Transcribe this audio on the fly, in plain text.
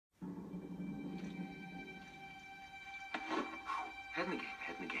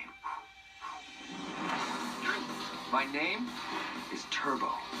My name is Turbo.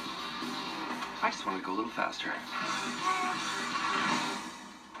 I just want to go a little faster.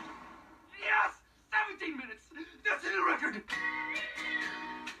 Yes! 17 minutes! That's a new record!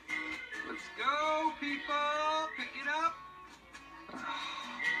 Let's go, people! Pick it up!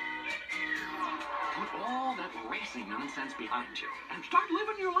 Put all that racing nonsense behind you and start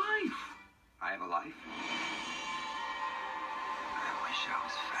living your life. I have a life. I wish I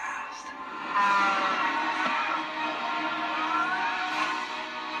was fast.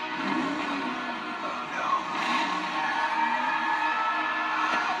 Oh no.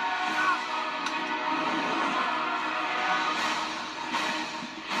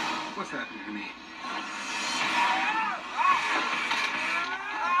 What's happening to me?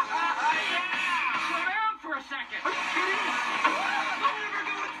 Slow down for a second. Are you kidding? Don't ever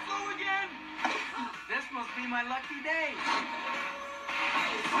go it slow again. This must be my lucky day.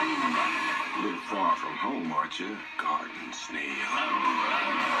 A little far from home, aren't you, Garden Snail?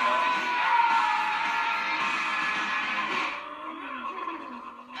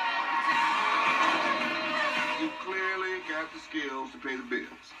 You clearly got the skills to pay the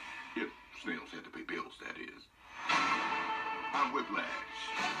bills. If snails had to pay bills, that is. I'm Whiplash.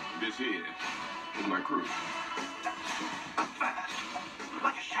 This is my crew. I'm fast,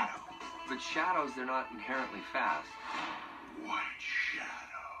 like a shadow. But shadows, they're not inherently fast. What shadow?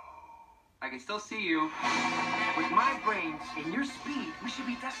 I can still see you. With my brains and your speed, we should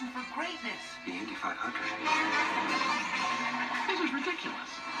be destined for greatness. The Indy 500. This is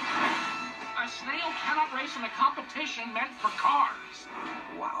ridiculous. A snail cannot race in a competition meant for cars.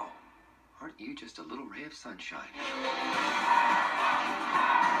 Wow. Aren't you just a little ray of sunshine?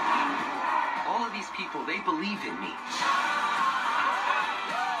 All of these people, they believe in me.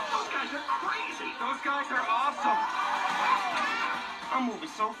 Those guys are crazy. Those guys are awesome. I'm moving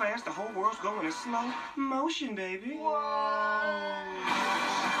so fast, the whole world's going in slow motion, baby. Whoa.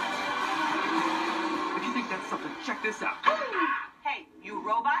 If you think that's something, check this out. Hey, you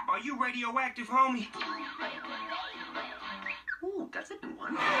robot? Are you radioactive, homie?